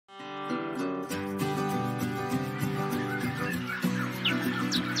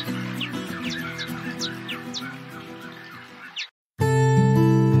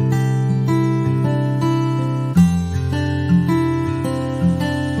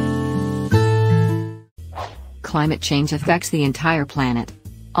Climate change affects the entire planet.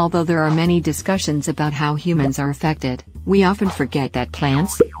 Although there are many discussions about how humans are affected, we often forget that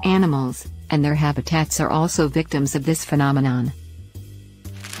plants, animals, and their habitats are also victims of this phenomenon.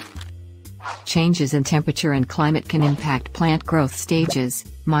 Changes in temperature and climate can impact plant growth stages,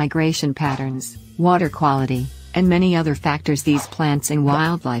 migration patterns, water quality, and many other factors these plants and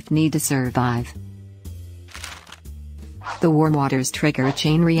wildlife need to survive. The warm waters trigger a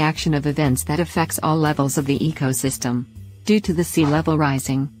chain reaction of events that affects all levels of the ecosystem. Due to the sea level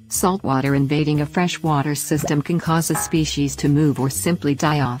rising, saltwater invading a freshwater system can cause a species to move or simply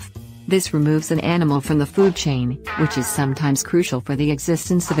die off. This removes an animal from the food chain, which is sometimes crucial for the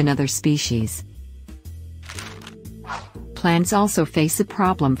existence of another species. Plants also face a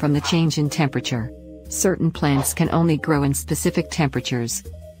problem from the change in temperature. Certain plants can only grow in specific temperatures.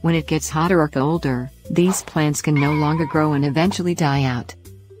 When it gets hotter or colder, these plants can no longer grow and eventually die out.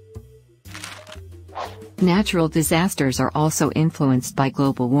 Natural disasters are also influenced by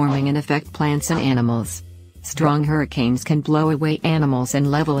global warming and affect plants and animals. Strong hurricanes can blow away animals and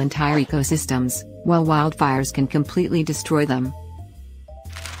level entire ecosystems, while wildfires can completely destroy them.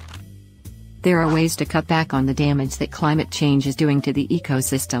 There are ways to cut back on the damage that climate change is doing to the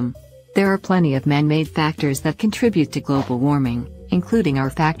ecosystem. There are plenty of man-made factors that contribute to global warming, including our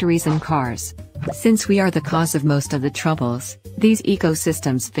factories and cars. Since we are the cause of most of the troubles these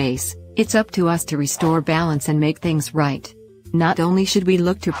ecosystems face, it's up to us to restore balance and make things right. Not only should we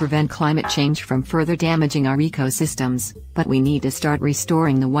look to prevent climate change from further damaging our ecosystems, but we need to start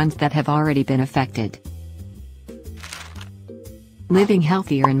restoring the ones that have already been affected. Living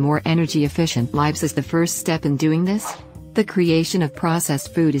healthier and more energy-efficient lives is the first step in doing this. The creation of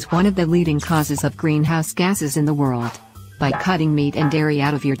processed food is one of the leading causes of greenhouse gases in the world. By cutting meat and dairy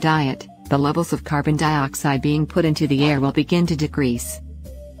out of your diet, the levels of carbon dioxide being put into the air will begin to decrease.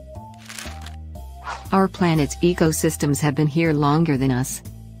 Our planet's ecosystems have been here longer than us.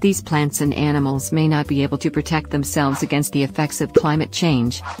 These plants and animals may not be able to protect themselves against the effects of climate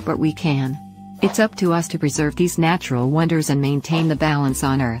change, but we can. It's up to us to preserve these natural wonders and maintain the balance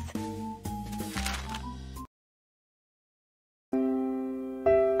on Earth.